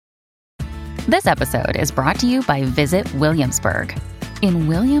This episode is brought to you by Visit Williamsburg. In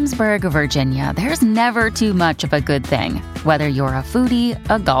Williamsburg, Virginia, there's never too much of a good thing. Whether you're a foodie,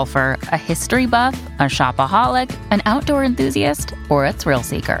 a golfer, a history buff, a shopaholic, an outdoor enthusiast, or a thrill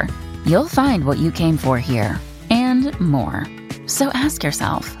seeker, you'll find what you came for here and more. So ask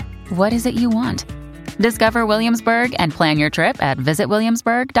yourself, what is it you want? Discover Williamsburg and plan your trip at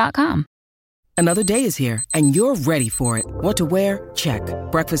visitwilliamsburg.com. Another day is here, and you're ready for it. What to wear? Check.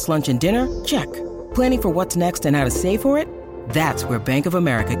 Breakfast, lunch, and dinner? Check. Planning for what's next and how to save for it? That's where Bank of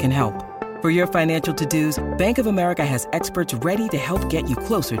America can help. For your financial to-dos, Bank of America has experts ready to help get you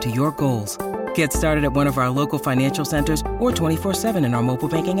closer to your goals. Get started at one of our local financial centers or 24/7 in our mobile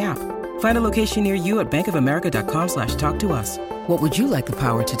banking app. Find a location near you at bankofamerica.com/talktous. What would you like the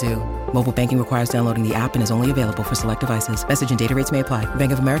power to do? Mobile banking requires downloading the app and is only available for select devices. Message and data rates may apply.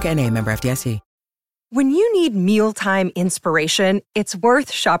 Bank of America N.A., member FDIC. When you need mealtime inspiration, it's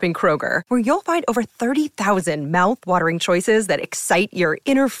worth shopping Kroger, where you'll find over 30,000 mouth-watering choices that excite your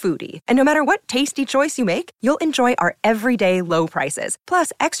inner foodie. And no matter what tasty choice you make, you'll enjoy our everyday low prices,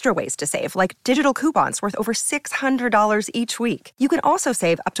 plus extra ways to save, like digital coupons worth over $600 each week. You can also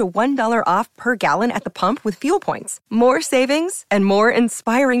save up to $1 off per gallon at the pump with fuel points. More savings and more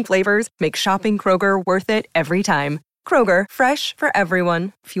inspiring flavors make shopping Kroger worth it every time. Kroger, fresh for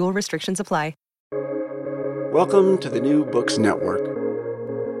everyone. Fuel restrictions apply. Welcome to the New Books Network.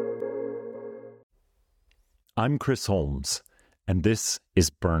 I'm Chris Holmes, and this is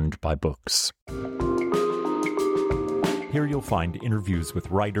Burned by Books. Here you'll find interviews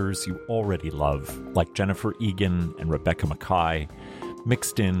with writers you already love, like Jennifer Egan and Rebecca Mackay,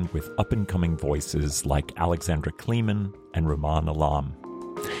 mixed in with up-and-coming voices like Alexandra Kleeman and Rumaan Alam.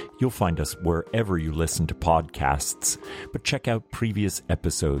 You'll find us wherever you listen to podcasts, but check out previous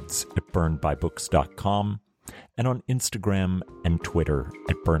episodes at burnedbybooks.com and on Instagram and Twitter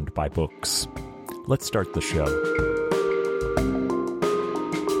at burnedbybooks. Let's start the show.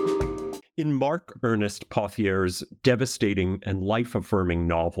 In Mark Ernest Pothier's devastating and life-affirming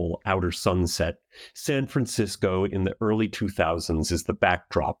novel Outer Sunset, San Francisco in the early 2000s is the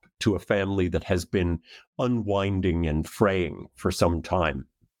backdrop to a family that has been unwinding and fraying for some time.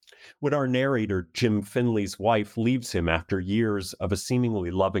 When our narrator, Jim Finley's wife, leaves him after years of a seemingly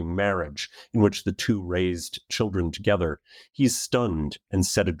loving marriage in which the two raised children together, he's stunned and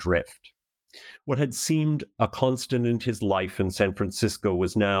set adrift. What had seemed a constant in his life in San Francisco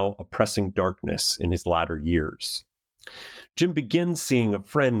was now a pressing darkness in his latter years. Jim begins seeing a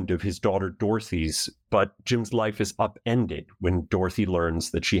friend of his daughter Dorothy's, but Jim's life is upended when Dorothy learns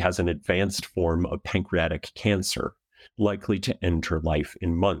that she has an advanced form of pancreatic cancer, likely to end her life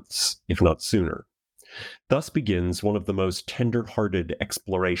in months, if not sooner. Thus begins one of the most tender-hearted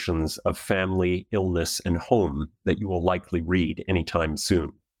explorations of family, illness, and home that you will likely read anytime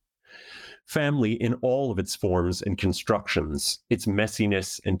soon. Family in all of its forms and constructions, its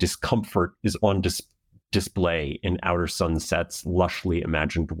messiness and discomfort is on display in Outer Sunset's lushly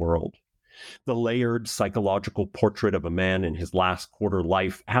imagined world. The layered psychological portrait of a man in his last quarter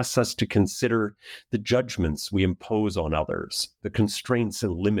life asks us to consider the judgments we impose on others, the constraints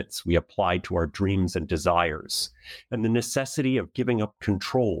and limits we apply to our dreams and desires, and the necessity of giving up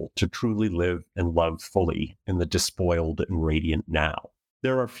control to truly live and love fully in the despoiled and radiant now.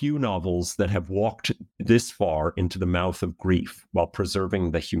 There are few novels that have walked this far into the mouth of grief while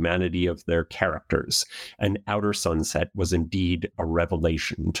preserving the humanity of their characters, and Outer Sunset was indeed a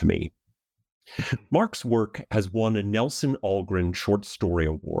revelation to me. Mark's work has won a Nelson Algren Short Story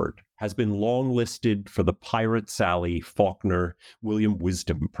Award, has been longlisted for the Pirate Sally Faulkner William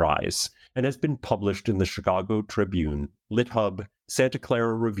Wisdom Prize, and has been published in the Chicago Tribune, LitHub, Santa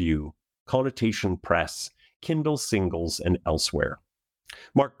Clara Review, Connotation Press, Kindle Singles, and elsewhere.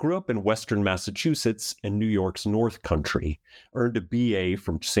 Mark grew up in Western Massachusetts and New York's North Country, earned a BA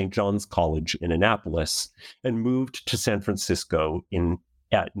from St. John's College in Annapolis, and moved to San Francisco in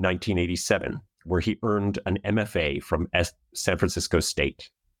 1987, where he earned an MFA from San Francisco State.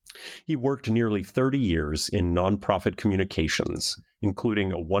 He worked nearly 30 years in nonprofit communications,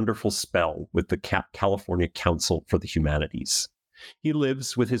 including a wonderful spell with the California Council for the Humanities. He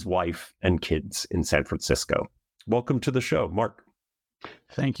lives with his wife and kids in San Francisco. Welcome to the show, Mark.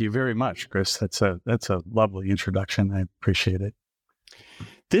 Thank you very much, Chris. That's a lovely introduction. I appreciate it.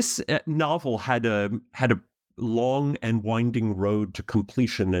 This novel had a long and winding road to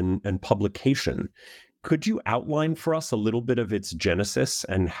completion and publication. Could you outline for us a little bit of its genesis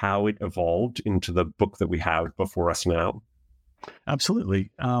and how it evolved into the book that we have before us now?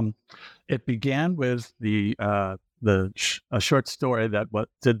 Absolutely. It began with a short story that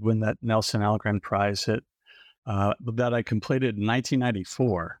did win that Nelson Algren Prize that I completed in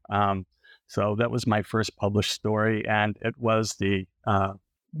 1994. So that was my first published story, and it was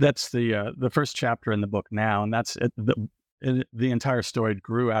that's the first chapter in the book now, and that's it. The entire story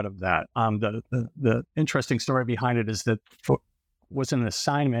grew out of that. The interesting story behind it is that was an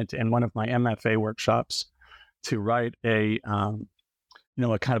assignment in one of my MFA workshops to write a kind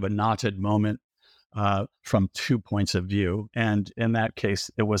of a knotted moment from 2 points of view, and in that case,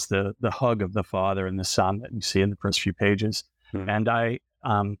 it was the hug of the father and the son that you see in the first few pages, and I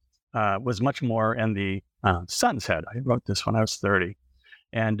was much more in the son's head. I wrote this when I was 30.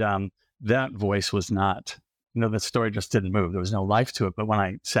 And that voice was not, the story just didn't move. There was no life to it. But when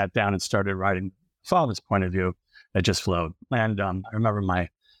I sat down and started writing father's point of view, it just flowed. And I remember my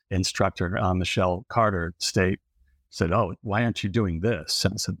instructor, Michelle Carter, said, "Oh, why aren't you doing this?"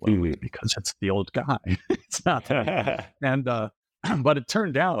 And I said, "Well, because it's the old guy." It's not. And but it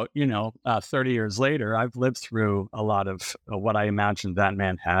turned out, 30 years later, I've lived through a lot of what I imagined that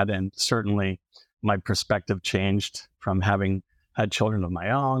man had. And certainly my perspective changed from having had children of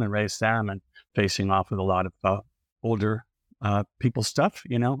my own and raised them and facing off with a lot of older people stuff,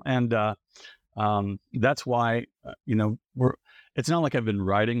 and that's why, it's not like I've been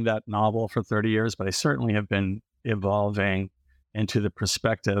writing that novel for 30 years, but I certainly have been evolving into the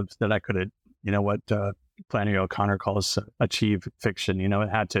perspective that I could, what Flannery O'Connor calls achieve fiction. It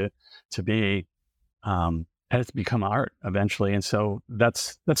had to be, had to become art eventually. And so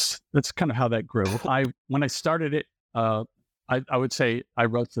that's kind of how that grew. When I started it, I would say I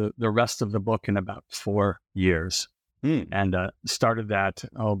wrote the rest of the book in about 4 years, and started that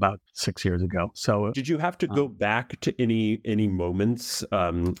about 6 years ago. So did you have to go back to any moments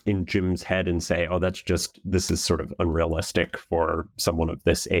in Jim's head and say, "Oh, this is sort of unrealistic for someone of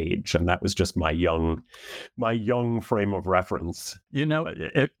this age," and that was just my young frame of reference? Do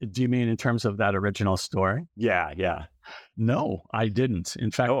you mean in terms of that original story? Yeah. No, I didn't.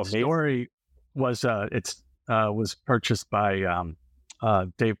 In fact, the story was was purchased by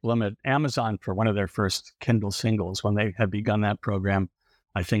Dave Blum at Amazon for one of their first Kindle singles when they had begun that program,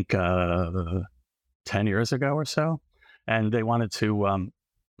 I think 10 years ago or so. And they wanted to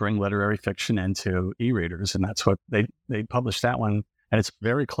bring literary fiction into e-readers, and that's what they published that one. And it's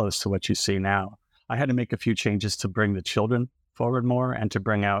very close to what you see now. I had to make a few changes to bring the children forward more and to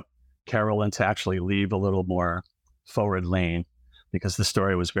bring out Carol and to actually leave a little more forward lane, because the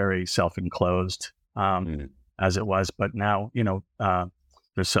story was very self-enclosed. As it was, but now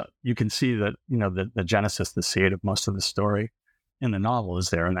there's you can see that the genesis, the seed of most of the story in the novel is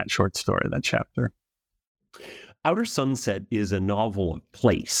there in that short story, that chapter. Outer Sunset is a novel of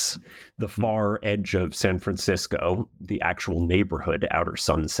place, the far edge of San Francisco, the actual neighborhood, Outer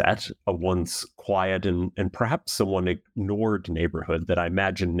Sunset, a once quiet and perhaps somewhat ignored neighborhood that I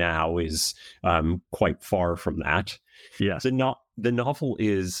imagine now is quite far from that. Yes. The novel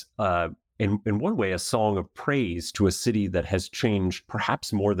is in one way, a song of praise to a city that has changed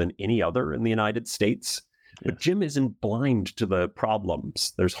perhaps more than any other in the United States. But Jim isn't blind to the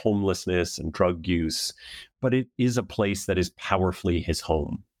problems. There's homelessness and drug use, but it is a place that is powerfully his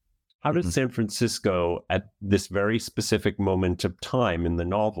home. How does San Francisco, at this very specific moment of time in the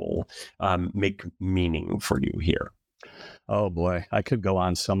novel, make meaning for you here? Oh, boy. I could go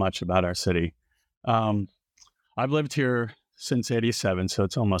on so much about our city. I've lived here since 87, so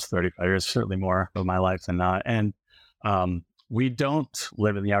it's almost 35 years, certainly more of my life than not. And we don't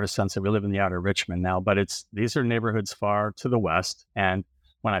live in the Outer Sunset. We live in the Outer Richmond now, but these are neighborhoods far to the west. And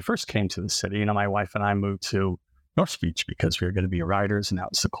when I first came to the city, my wife and I moved to North Beach because we were going to be writers, and that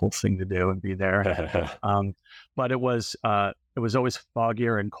was the cool thing to do and be there. But it was always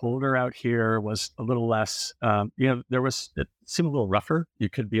foggier and colder out here. It was a little less, it seemed a little rougher. You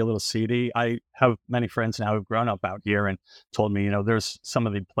could be a little seedy. I have many friends now who've grown up out here and told me, there's some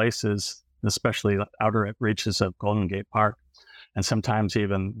of the places, especially outer reaches of Golden Gate Park, and sometimes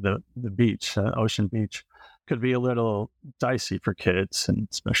even the beach, Ocean Beach, could be a little dicey for kids and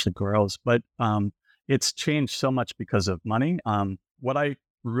especially girls. But it's changed so much because of money. What I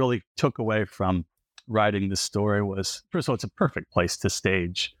really took away from writing this story was, first of all, it's a perfect place to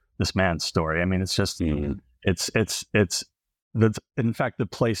stage this man's story. I mean, it's just, in fact, the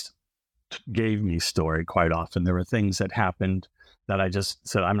place gave me story quite often. There were things that happened that I just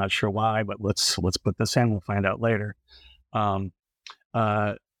said, I'm not sure why, but let's put this in. We'll find out later. To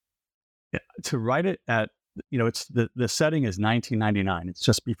write it at, it's the setting is 1999. It's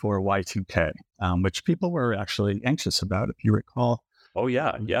just before Y2K, which people were actually anxious about, if you recall. Oh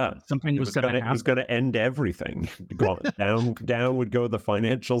yeah. Something was going to happen. It was going to end everything. Down would go the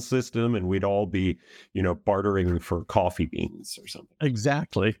financial system, and we'd all be, bartering for coffee beans or something.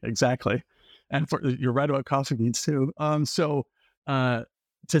 Exactly. And you're right about coffee beans too.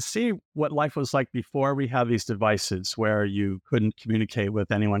 to see what life was like before we had these devices where you couldn't communicate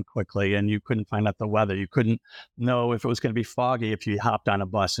with anyone quickly and you couldn't find out the weather. You couldn't know if it was going to be foggy if you hopped on a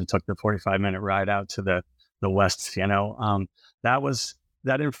bus and took the 45-minute ride out to the west,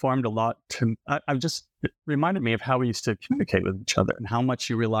 that informed a lot it reminded me of how we used to communicate with each other and how much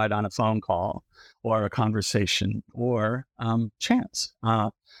you relied on a phone call or a conversation or chance.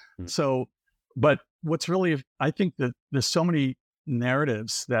 But what's really, I think that there's so many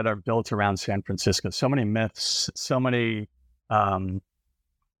narratives that are built around San Francisco, so many myths, so many,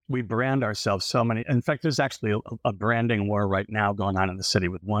 we brand ourselves so many. In fact, there's actually a branding war right now going on in the city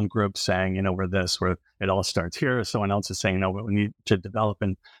with one group saying, we're this, where it all starts here. Someone else is saying, no, we need to develop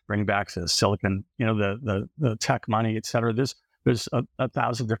and bring back the silicon, the tech money, et cetera. There's a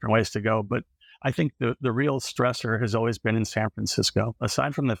thousand different ways to go. But I think the real stressor has always been in San Francisco,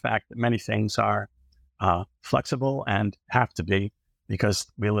 aside from the fact that many things are flexible and have to be because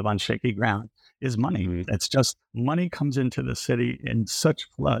we live on shaky ground, is money. Mm-hmm. It's just money comes into the city in such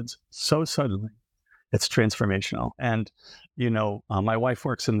floods so suddenly. It's transformational. And, my wife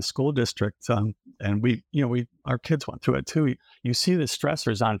works in the school district, and our kids went through it too. You see the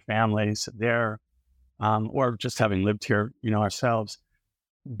stressors on families there, or just having lived here, ourselves,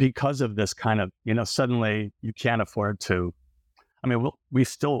 because of this kind of, suddenly you can't afford to. I mean, we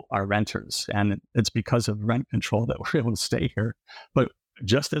still are renters, and it's because of rent control that we're able to stay here. But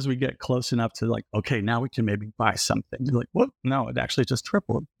just as we get close enough to like, okay, now we can maybe buy something, you're like, what? No, it actually just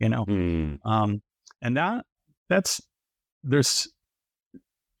tripled, and there's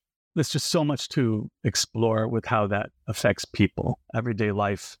just so much to explore with how that affects people, everyday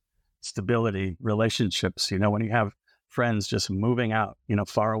life, stability, relationships. When you have friends just moving out,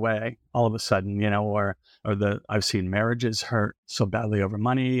 far away, all of a sudden, I've seen marriages hurt so badly over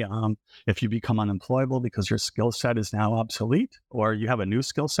money. If you become unemployable because your skill set is now obsolete, or you have a new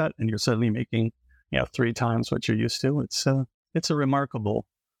skill set and you're suddenly making, 3 times what you're used to, it's a remarkably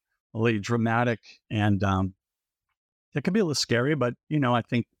dramatic, and it can be a little scary, but I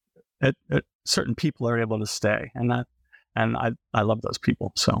think certain people are able to stay, and I love those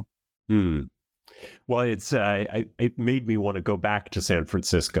people. So. Well, it made me want to go back to San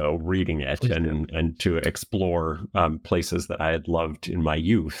Francisco reading it and to explore places that I had loved in my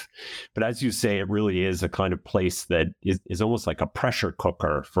youth. But as you say, it really is a kind of place that is almost like a pressure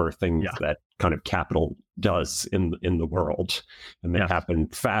cooker for things that kind of capital does in the world, and they happen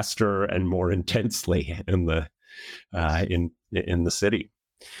faster and more intensely in the city.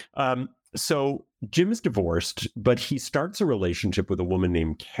 So Jim is divorced, but he starts a relationship with a woman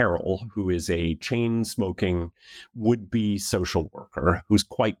named Carol, who is a chain-smoking would-be social worker who's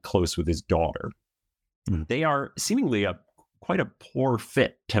quite close with his daughter. Mm. They are seemingly quite a poor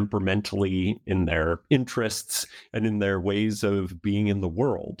fit temperamentally in their interests and in their ways of being in the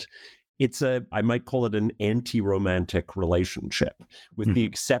world. I might call it an anti-romantic relationship, with the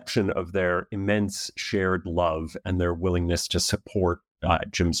exception of their immense shared love and their willingness to support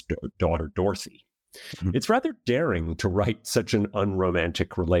Jim's daughter, Dorothy. Mm-hmm. It's rather daring to write such an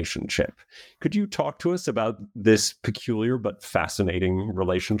unromantic relationship. Could you talk to us about this peculiar but fascinating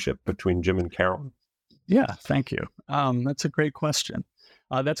relationship between Jim and Carol? Yeah, thank you. That's a great question.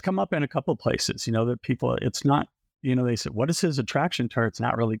 That's come up in a couple places, that people, it's not, they said, what is his attraction to her? It's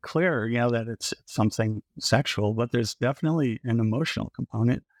not really clear, that it's something sexual, but there's definitely an emotional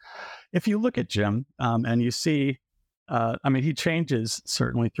component. If you look at Jim and you see, he changes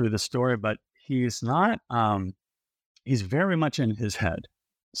certainly through the story, but he's not, he's very much in his head.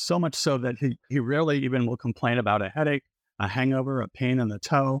 So much so that he rarely even will complain about a headache, a hangover, a pain in the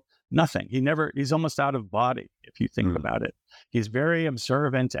toe, nothing. He's almost out of body if you think about it. He's very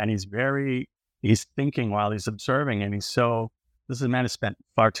observant, and he's thinking while he's observing. And this is a man who spent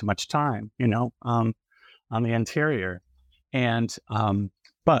far too much time, on the interior. And,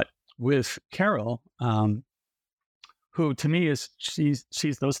 but with Carol, who to me she's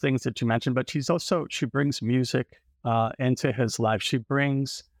those things that you mentioned, but she brings music into his life. She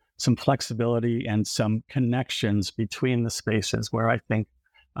brings some flexibility and some connections between the spaces where I think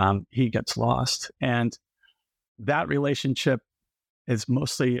he gets lost. And that relationship is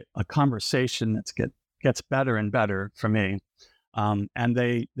mostly a conversation that gets better and better for me. And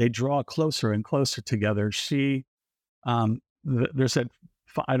they draw closer and closer together. There's a,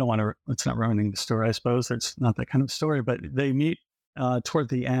 I don't want to, it's not ruining the story, I suppose. It's not that kind of story, but they meet toward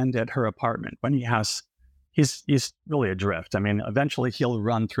the end at her apartment when he's really adrift. Eventually he'll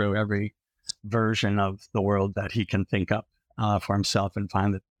run through every version of the world that he can think up for himself and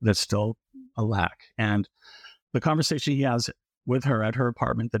find that there's still a lack. And the conversation he has with her at her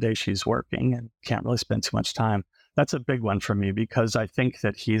apartment the day she's working and can't really spend too much time, that's a big one for me, because I think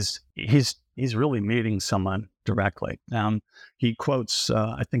that he's really meeting someone directly. He quotes,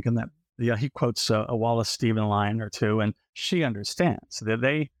 I think in that, he quotes a Wallace Stephen line or two, and she understands that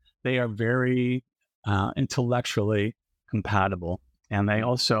they are very intellectually compatible, and they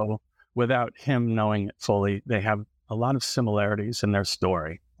also, without him knowing it fully, they have a lot of similarities in their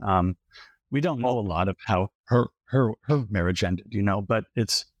story. We don't know a lot of how her marriage ended, but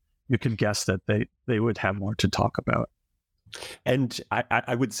you could guess that they would have more to talk about. And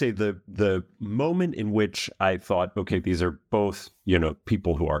I would say the moment in which I thought, okay, these are both,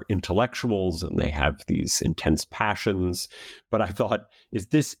 people who are intellectuals and they have these intense passions, but I thought, is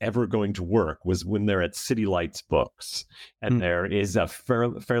this ever going to work? Was when they're at City Lights Books and there is a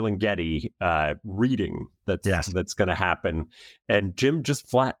Ferlinghetti reading that's going to happen, and Jim just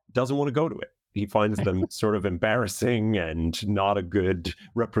flat doesn't want to go to it. He finds them sort of embarrassing and not a good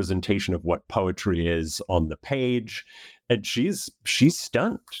representation of what poetry is on the page. And she's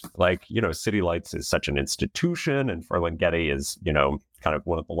stunned. Like, City Lights is such an institution, and Ferlinghetti is, kind of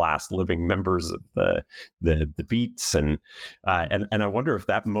one of the last living members of the Beats. And I wonder if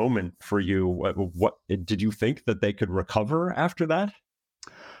that moment for you, what did you think that they could recover after that?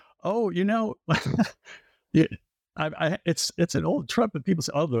 Oh, yeah. It's an old trope, but people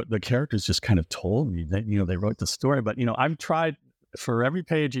say, "Oh, the characters just kind of told me that they wrote the story." But I've tried, for every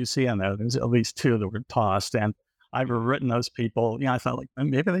page you see on there, there's at least two that were tossed, and I've written those people. I thought, like,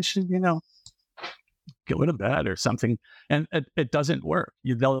 maybe they should go to bed or something, and it doesn't work.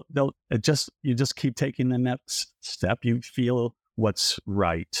 You just keep taking the next step. You feel what's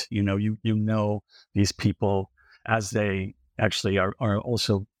right. You know these people as they actually are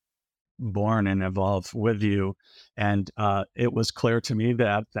also born and evolve with you. And it was clear to me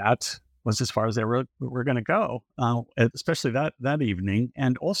that was as far as they were going to go, especially that evening.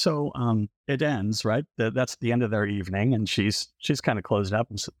 And also it ends, right? That's the end of their evening, and she's kind of closed up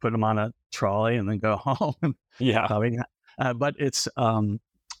and put them on a trolley and then go home. Yeah. But it's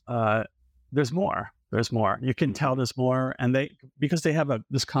there's more. There's more. You can tell there's more, and because they have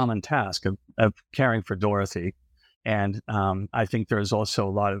this common task of caring for Dorothy. And I think there's also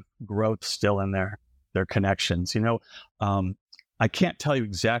a lot of growth still in their connections. I can't tell you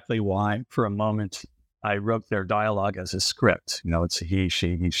exactly why. For a moment, I wrote their dialogue as a script. It's a he,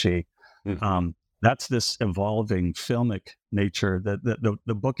 she. Mm-hmm. That's this evolving filmic nature that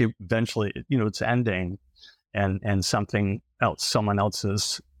the book eventually, it's ending, and something else, someone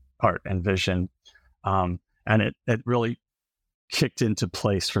else's art and vision, and it really kicked into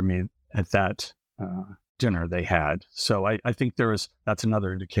place for me at that dinner they had. So I think that's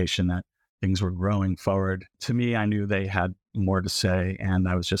another indication that things were growing forward. To me, I knew they had more to say, and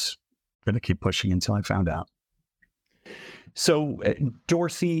I was just going to keep pushing until I found out. So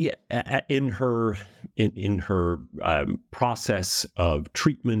Dorothy, in her process of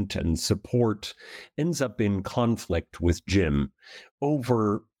treatment and support, ends up in conflict with Jim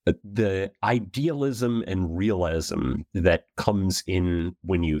over the idealism and realism that comes in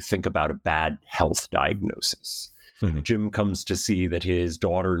when you think about a bad health diagnosis. Mm-hmm. Jim comes to see that his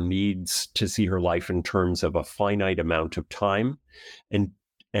daughter needs to see her life in terms of a finite amount of time, and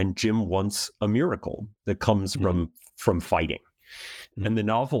Jim wants a miracle that comes from fighting. Mm-hmm. And the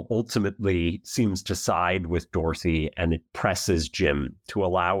novel ultimately seems to side with Dorothy, and it presses Jim to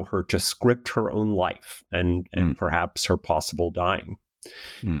allow her to script her own life and perhaps her possible dying.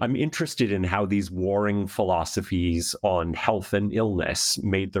 I'm interested in how these warring philosophies on health and illness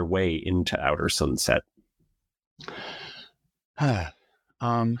made their way into Outer Sunset. Well,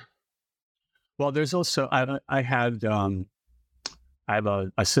 there's also I have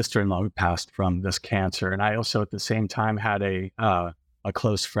a sister-in-law who passed from this cancer, and I also at the same time had a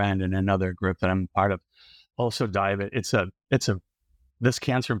close friend in another group that I'm part of also die of it. This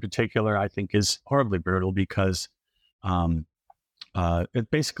cancer in particular, I think, is horribly brutal because it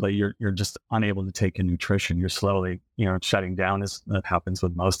basically you're just unable to take in nutrition. You're slowly, shutting down, as that happens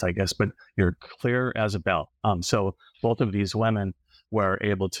with most, I guess, but you're clear as a bell. So both of these women were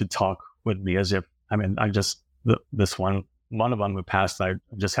able to talk with me as if, this one of them who passed, I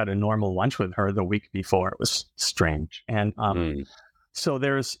just had a normal lunch with her the week before. It was strange. And so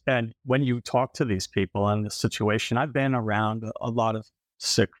and when you talk to these people in this situation, I've been around a lot of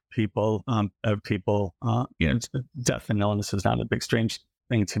sick people, death and illness is not a big strange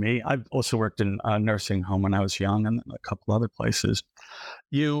thing to me. I've also worked in a nursing home when I was young and a couple other places.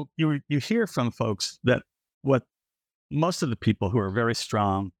 You hear from folks that what most of the people who are very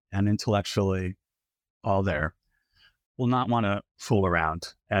strong and intellectually all there will not want to fool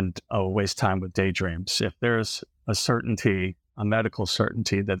around and waste time with daydreams. If there's a certainty a medical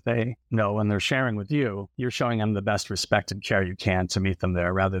certainty that they know when they're sharing with you, you're showing them the best respect and care you can to meet them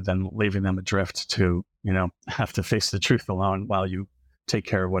there rather than leaving them adrift to, have to face the truth alone while you take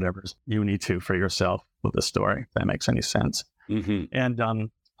care of whatever you need to for yourself with the story, if that makes any sense. Mm-hmm.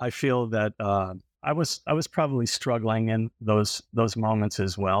 And I feel that I was probably struggling in those moments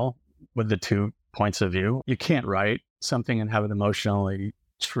as well with the 2 points of view. You can't write something and have it emotionally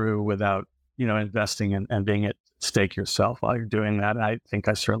true without, investing and being at stake yourself while you're doing that. And I think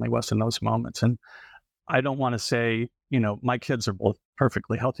I certainly was in those moments. And I don't want to say, my kids are both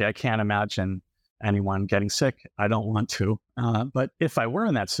perfectly healthy. I can't imagine anyone getting sick. I don't want to. But if I were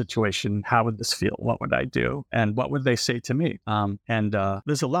in that situation, how would this feel? What would I do? And what would they say to me? And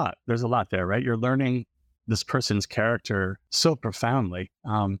there's a lot there, right? You're learning this person's character so profoundly,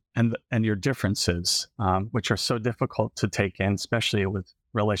 and your differences, which are so difficult to take in, especially with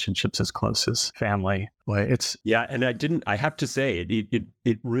relationships as close as family. Boy, it's and I have to say,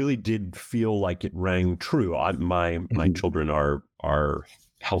 it really did feel like it rang true. My children are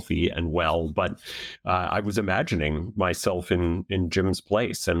healthy and well, but I was imagining myself in Jim's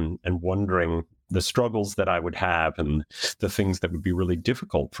place and wondering the struggles that I would have and the things that would be really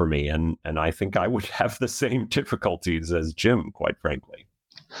difficult for me. And I think I would have the same difficulties as Jim, quite frankly.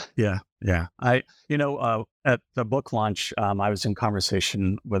 Yeah. At the book launch, I was in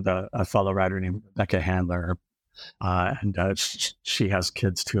conversation with a fellow writer named Rebecca Handler, and she has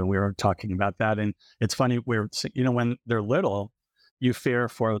kids too. And we were talking about that. And it's funny, when they're little, you fear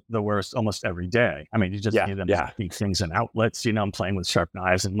for the worst almost every day. I mean, you just need them to speak things in outlets, and playing with sharp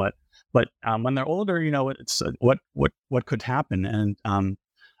knives and what. But when they're older, it's what could happen. And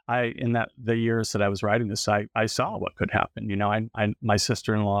in the years that I was writing this, I saw what could happen. My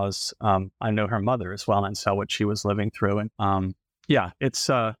sister-in-law's, I know her mother as well, and saw what she was living through. And it's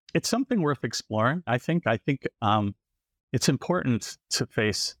something worth exploring. I think it's important to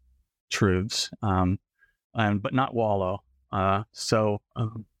face truths, but not wallow.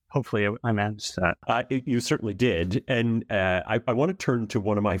 Hopefully I managed that. You certainly did. And I want to turn to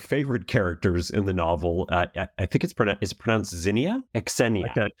one of my favorite characters in the novel. I think it's pronounced Xenia?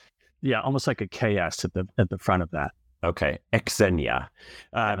 Xenia. Almost like a KS at the front of that. Okay, Xenia.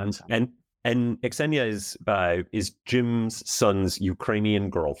 And Xenia is Jim's son's Ukrainian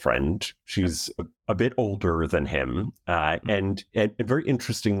girlfriend. She's a bit older than him. And very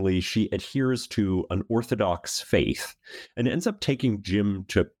interestingly, she adheres to an Orthodox faith and ends up taking Jim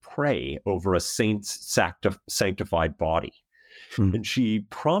to pray over a saint's sanctified body. And she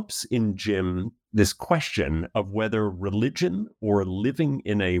prompts in Jim this question of whether religion or living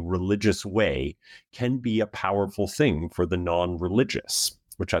in a religious way can be a powerful thing for the non-religious,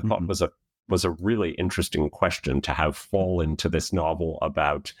 which I thought was a really interesting question to have fall into this novel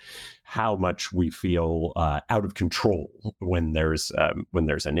about how much we feel out of control when there's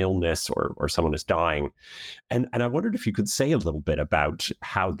an illness or someone is dying. And I wondered if you could say a little bit about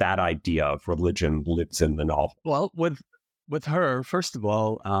how that idea of religion lives in the novel. Well, with her, first of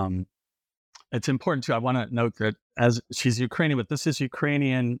all, it's important I want to note that as she's Ukrainian, but this is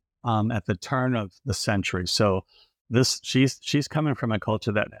Ukrainian at the turn of the century. So she's coming from a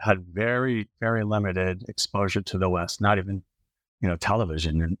culture that had very, very limited exposure to the West, not even,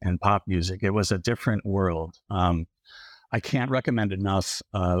 television and pop music. It was a different world. I can't recommend enough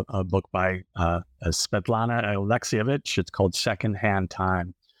a book by Svetlana Alexievich. It's called Secondhand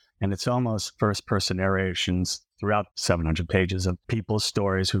Time. And it's almost first-person narrations throughout 700 pages of people's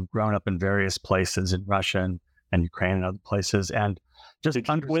stories who've grown up in various places in Russia and Ukraine and other places. And just did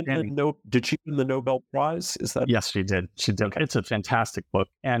she win the Nobel Prize? Is that? Yes, she did. Okay. It's a fantastic book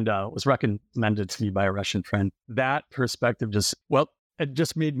and was recommended to me by a Russian friend. That perspective it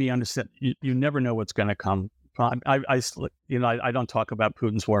just made me understand you never know what's going to come. I don't talk about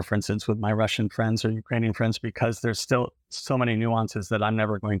Putin's war, for instance, with my Russian friends or Ukrainian friends because there's still so many nuances that I'm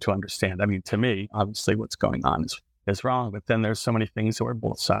never going to understand. I mean, to me, obviously, what's going on is wrong, but then there's so many things that are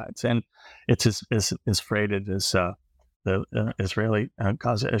both sides, and it's as freighted as the Israeli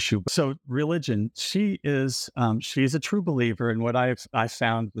Gaza issue. So religion, she's a true believer in what I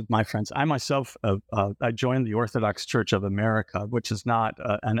found with my friends. I myself, I joined the Orthodox Church of America, which is not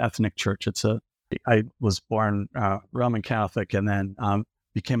an ethnic church. I was born Roman Catholic and then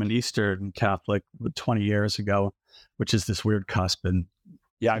became an Eastern Catholic 20 years ago, which is this weird cusp. And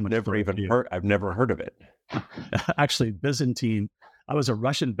I've never heard of it. Actually, Byzantine. I was a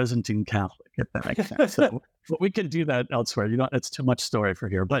Russian Byzantine Catholic, if that makes sense. So, but we can do that elsewhere. It's too much story for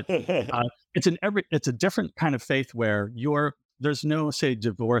here. But it's a different kind of faith where there's no, say,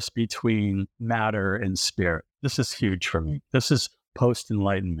 divorce between matter and spirit. This is huge for me. This is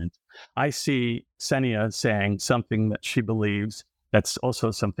post-Enlightenment. I see Senia saying something that she believes that's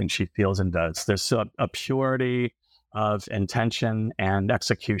also something she feels and does. There's a purity of intention and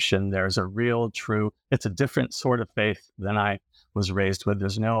execution. There's a real, true, it's a different sort of faith than I was raised with.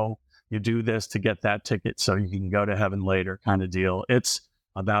 There's no, you do this to get that ticket so you can go to heaven later kind of deal. It's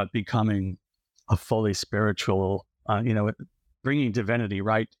about becoming a fully spiritual, bringing divinity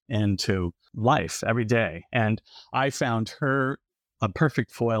right into life every day. And I found her a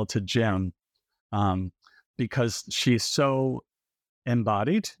perfect foil to Jim because she's so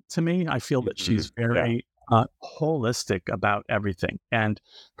embodied to me. I feel that she's very holistic about everything. And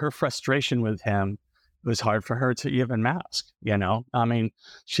her frustration with him was hard for her to even mask, I mean,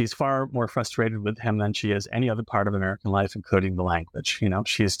 she's far more frustrated with him than she is any other part of American life, including the language.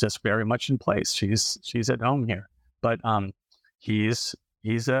 She's just very much in place. She's at home here. But he's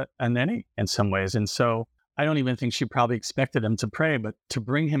a ninny in some ways. And so I don't even think she probably expected him to pray, but to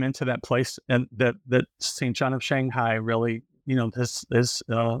bring him into that place, and that St. John of Shanghai really, his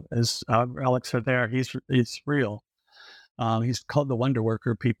relics are there. He's real. He's called the Wonder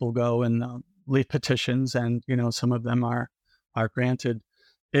Worker. People go and leave petitions, and some of them are granted.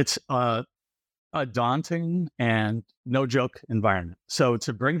 It's a daunting and no joke environment. So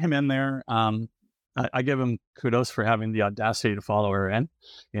to bring him in there, I give him kudos for having the audacity to follow her in,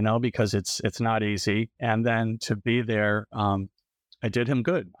 because it's not easy. And then to be there, it did him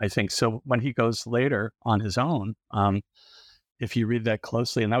good, I think. So when he goes later on his own, if you read that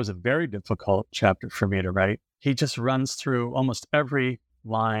closely, and that was a very difficult chapter for me to write, he just runs through almost every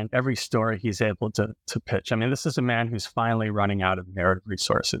line, every story he's able to pitch. I mean, this is a man who's finally running out of narrative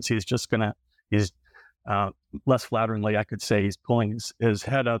resources. He's less flatteringly, I could say he's pulling his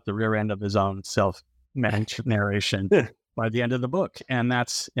head out the rear end of his own self-managed narration by the end of the book. And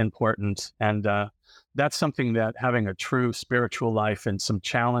that's important. And that's something that having a true spiritual life and some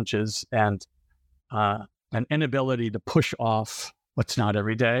challenges and an inability to push off what's not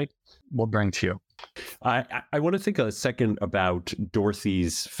every day will bring to you. I want to think a second about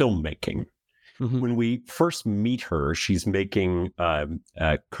Dorothy's filmmaking. Mm-hmm. When we first meet her, she's making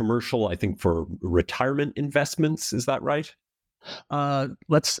a commercial, I think, for retirement investments. Is that right?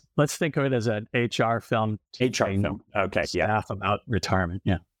 Let's think of it as an HR film. HR film. Okay. Staff about retirement.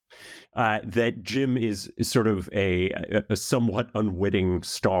 Yeah. That Jim is sort of a somewhat unwitting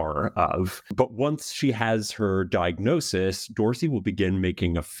star of. But once she has her diagnosis, Dorothy will begin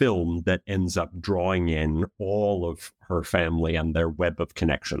making a film that ends up drawing in all of her family and their web of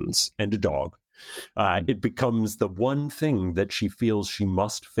connections and a dog. It becomes the one thing that she feels she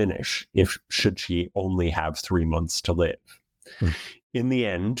must finish should she only have 3 months to live. In the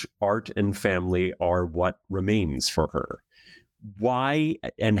end, art and family are what remains for her. Why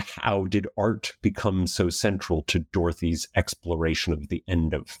and how did art become so central to Dorothy's exploration of the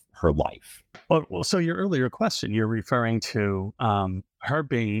end of her life? Well, so your earlier question, you're referring to her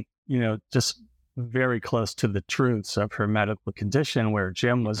being, just very close to the truths of her medical condition, where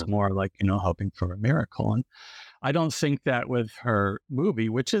Jim was more like, hoping for a miracle. And I don't think that with her movie,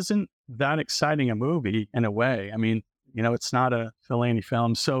 which isn't that exciting a movie in a way. I mean, it's not a Fellini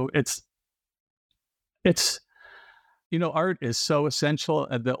film. So it's art is so essential.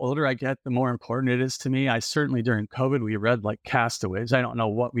 The older I get, the more important it is to me. I certainly, during COVID, we read like Castaways. I don't know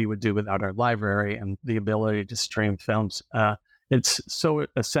what we would do without our library and the ability to stream films. It's so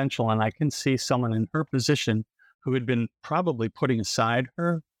essential. And I can see someone in her position who had been probably putting aside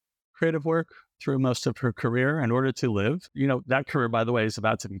her creative work through most of her career in order to live. That career, by the way, is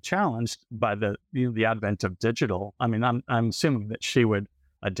about to be challenged by the advent of digital. I mean, I'm assuming that she would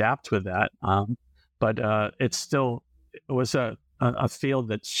adapt with that. But it was a field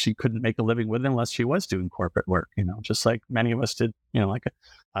that she couldn't make a living with unless she was doing corporate work, just like many of us did.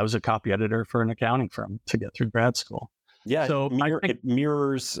 I was a copy editor for an accounting firm to get through grad school. Yeah, so it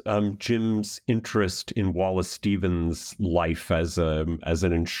mirrors Jim's interest in Wallace Stevens' life as an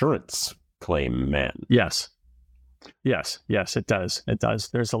insurance claim man. Yes, it does. It does.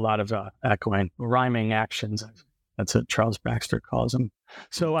 There's a lot of echoing, rhyming actions. That's what Charles Baxter calls them.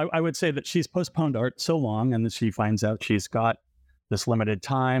 So I would say that she's postponed art so long, and that she finds out she's got this limited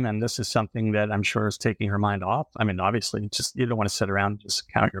time, and this is something that I'm sure is taking her mind off. I mean, obviously, just you don't want to sit around and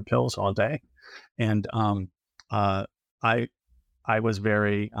just count your pills all day. And I was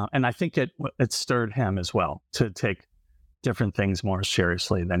very, and I think it stirred him as well to take different things more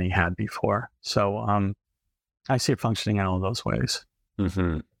seriously than he had before. So I see it functioning in all those ways.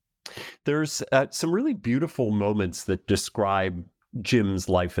 Mm-hmm. There's some really beautiful moments that describe Jim's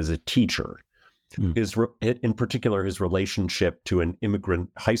life as a teacher. In particular, his relationship to an immigrant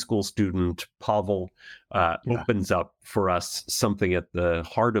high school student, Pavel, opens up for us something at the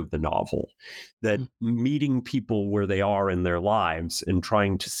heart of the novel, that meeting people where they are in their lives and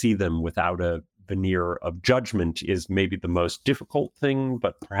trying to see them without a veneer of judgment is maybe the most difficult thing,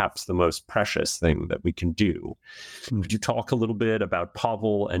 but perhaps the most precious thing that we can do. Could you talk a little bit about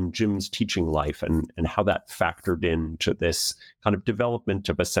Pavel and Jim's teaching life and how that factored into this kind of development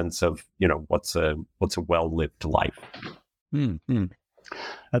of a sense of, what's a well-lived life?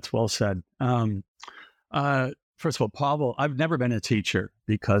 That's well said. First of all, Pavel, I've never been a teacher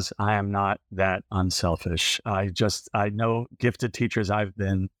because I am not that unselfish. I know gifted teachers I've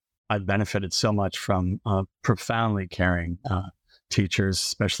benefited so much from profoundly caring teachers,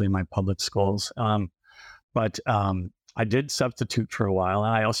 especially in my public schools. But I did substitute for a while,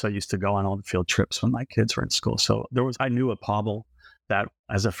 and I also used to go on all the field trips when my kids were in school. So I knew a Pavel that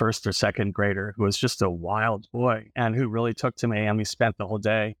as a first or second grader who was just a wild boy and who really took to me. And we spent the whole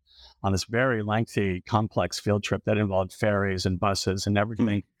day on this very lengthy, complex field trip that involved ferries and buses and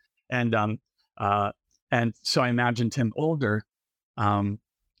everything. And so I imagined him older. And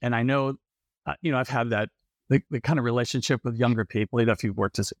I know, I've had the kind of relationship with younger people, if you've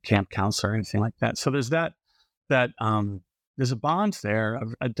worked as a camp counselor or anything like that. So there's there's a bond there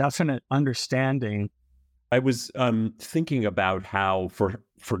of a definite understanding. I was thinking about how for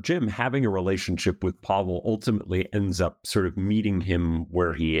Jim, having a relationship with Pavel ultimately ends up sort of meeting him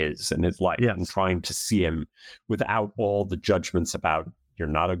where he is in his life and trying to see him without all the judgments about, you're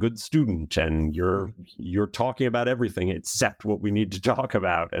not a good student and you're talking about everything except what we need to talk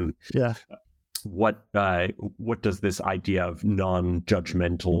about. And what does this idea of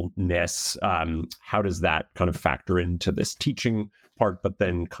non-judgmentalness, how does that kind of factor into this teaching part, but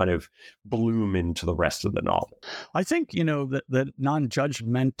then kind of bloom into the rest of the novel? I think, the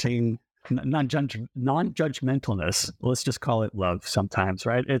non-judgmentalness, let's just call it love sometimes,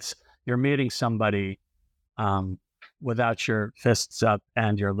 right? It's you're meeting somebody without your fists up,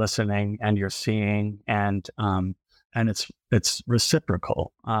 and you're listening and you're seeing, and it's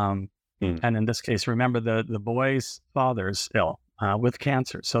reciprocal. And in this case, remember the boy's father's ill with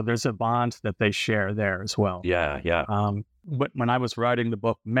cancer, so there's a bond that they share there as well. But when I was writing the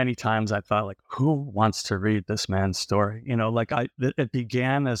book, many times I thought, who wants to read this man's story? It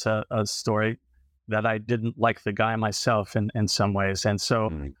began as a story that I didn't like the guy myself in some ways, and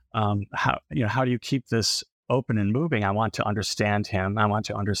so how do you keep this open and moving? I want to understand him. I want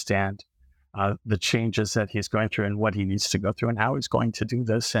to understand the changes that he's going through and what he needs to go through and how he's going to do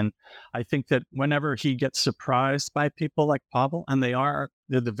this. And I think that whenever he gets surprised by people like Pavel, and they're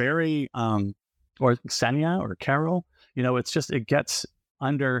the very, or Ksenia or Carol, it gets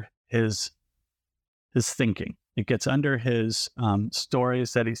under his thinking. It gets under his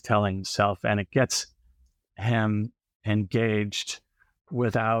stories that he's telling himself, and it gets him engaged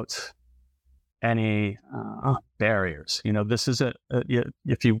without any barriers. This is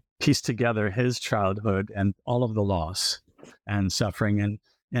if you piece together his childhood and all of the loss and suffering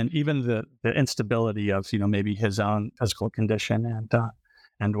and even the instability of maybe his own physical condition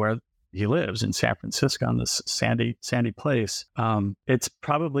and where he lives in San Francisco on this sandy place, it's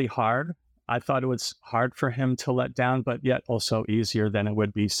probably hard. I thought it was hard for him to let down, but yet also easier than it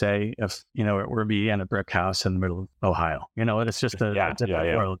would be, say, if, it were me in a brick house in the middle of Ohio. It's just a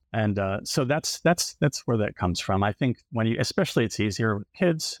different world. And so that's where that comes from. I think especially it's easier with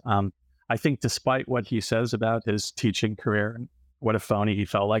kids. I think despite what he says about his teaching career and what a phony he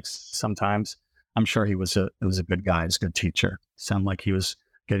felt like sometimes, I'm sure he was a good guy, he's a good teacher. Sounded like he was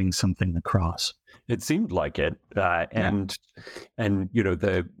getting something across. It seemed like it, and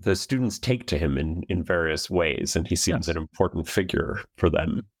the students take to him in various ways, and he seems an important figure for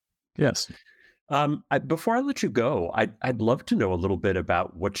them. Yes. Before I let you go, I'd love to know a little bit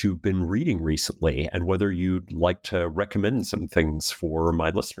about what you've been reading recently, and whether you'd like to recommend some things for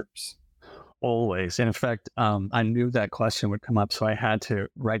my listeners. Always. And in fact, I knew that question would come up, so I had to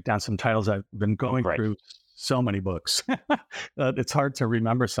write down some titles. I've been going through so many books. It's hard to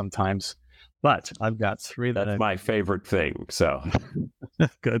remember sometimes. But I've got three that's my favorite thing. So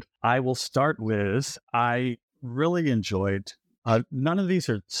good. I will start with, I really enjoyed, none of these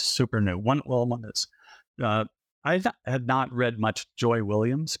are super new. One is, I had not read much Joy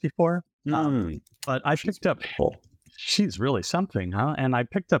Williams before, but I picked up, she's really something, huh? And I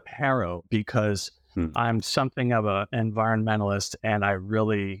picked up Harrow because I'm something of an environmentalist, and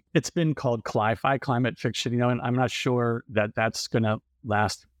it's been called cli-fi, climate fiction, and I'm not sure that that's going to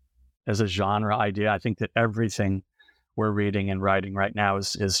last as a genre idea. I think that everything we're reading and writing right now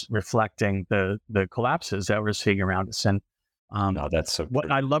is reflecting the collapses that we're seeing around us. And No, that's so what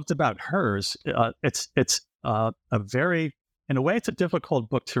true. I loved about hers, it's a very, in a way, it's a difficult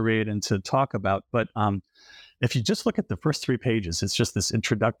book to read and to talk about. But if you just look at the first 3 pages, it's just this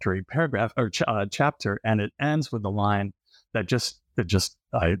introductory paragraph or chapter, and it ends with a line that just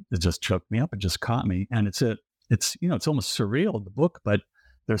choked me up. It just caught me, and it's almost surreal, the book, but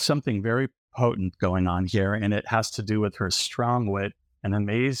there's something very potent going on here, and it has to do with her strong wit and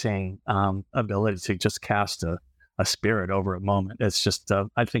amazing ability to just cast a spirit over a moment. It's just,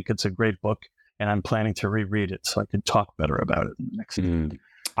 I think it's a great book, and I'm planning to reread it so I can talk better about it in the next year.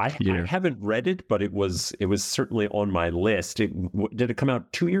 I haven't read it, but it was certainly on my list. Did it come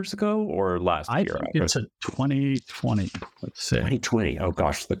out 2 years ago or last year? I think it's a 2020. Let's say 2020. Oh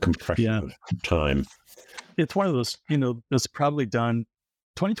gosh, the compression of time. It's one of those, it's probably done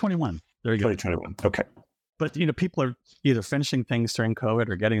 2021. There you go. 2021. Okay. But, people are either finishing things during COVID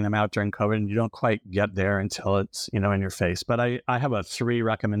or getting them out during COVID, and you don't quite get there until it's, in your face. But I have a 3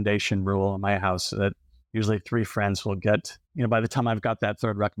 recommendation rule in my house that usually 3 friends will get, by the time I've got that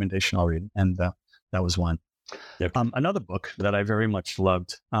 3rd recommendation, I'll read it. And that was one. Yep. Another book that I very much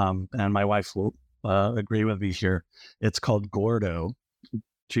loved, and my wife will agree with me here, it's called Gordo,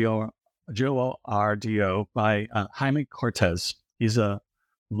 Gordo, by Jaime Cortez. He's a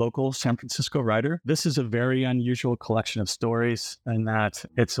local San Francisco writer. This is a very unusual collection of stories in that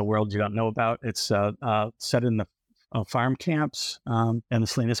it's a world you don't know about. It's set in the farm camps in the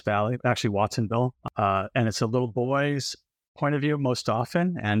Salinas Valley, actually Watsonville. And it's a little boy's point of view most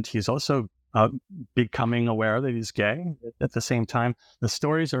often. And he's also becoming aware that he's gay at the same time. The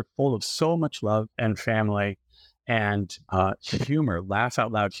stories are full of so much love and family and humor, laugh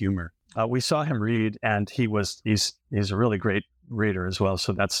out loud humor. We saw him read, and he's a really great reader as well.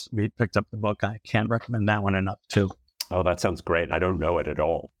 So we picked up the book. I can't recommend that one enough too. Oh, that sounds great. I don't know it at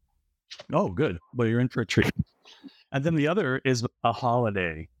all. Oh, good. Well, you're in for a treat. And then the other is a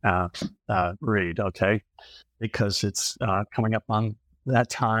holiday read, okay? Because it's coming up on that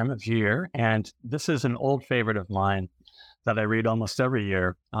time of year. And this is an old favorite of mine that I read almost every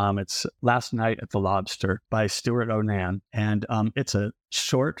year. It's Last Night at the Lobster by Stuart Onan. And it's a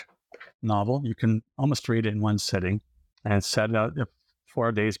short novel. You can almost read it in one sitting. And it's set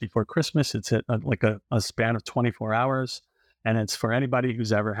 4 days before Christmas. It's like a span of 24 hours. And it's for anybody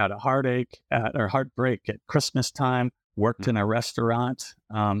who's ever had a heartache or heartbreak at Christmas time, worked in a restaurant,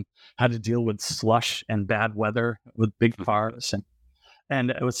 had to deal with slush and bad weather with big cars. And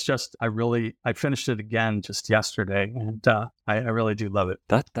it was just, I finished it again just yesterday. And I really do love it.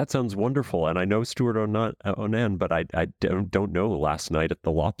 That sounds wonderful. And I know Stuart Onan, but I don't know Last Night at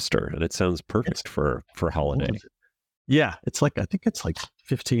the Lobster. And it sounds perfect for holiday. Yeah, I think it's like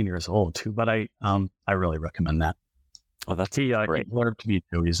 15 years old too, but I really recommend that. Oh, that's he great. He blurbed me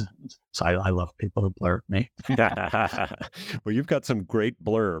too. So I love people who blurb me. Well, you've got some great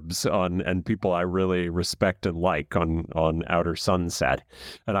blurbs and people I really respect and like on Outer Sunset,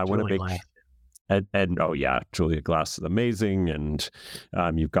 and I want to make. And oh yeah, Julia Glass is amazing, and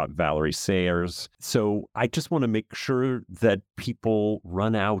you've got Valerie Sayers. So I just want to make sure that people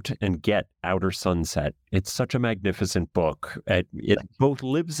run out and get Outer Sunset. It's such a magnificent book. It both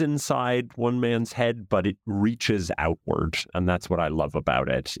lives inside one man's head, but it reaches outward, and that's what I love about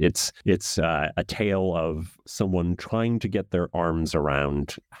it. It's a tale of someone trying to get their arms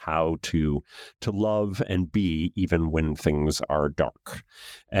around how to love and be even when things are dark.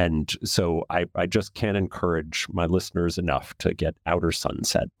 And so I just can't encourage my listeners enough to get Outer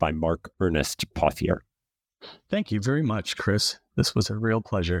Sunset by Ernest Pothier. Thank you very much, Chris. This was a real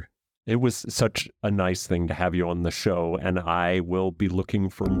pleasure. It was such a nice thing to have you on the show, and I will be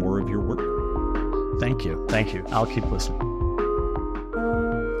looking for more of your work. Thank you. Thank you. I'll keep listening.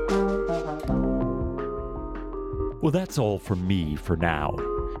 Well, that's all from me for now.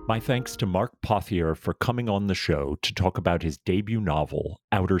 My thanks to Mark Pothier for coming on the show to talk about his debut novel,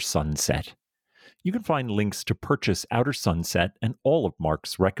 Outer Sunset. You can find links to purchase Outer Sunset and all of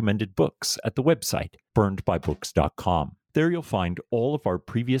Mark's recommended books at the website, burnedbybooks.com. There you'll find all of our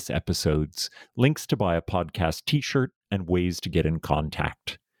previous episodes, links to buy a podcast t-shirt, and ways to get in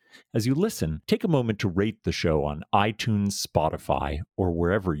contact. As you listen, take a moment to rate the show on iTunes, Spotify, or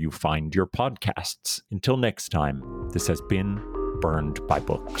wherever you find your podcasts. Until next time, this has been Burned by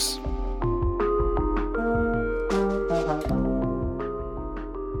Books.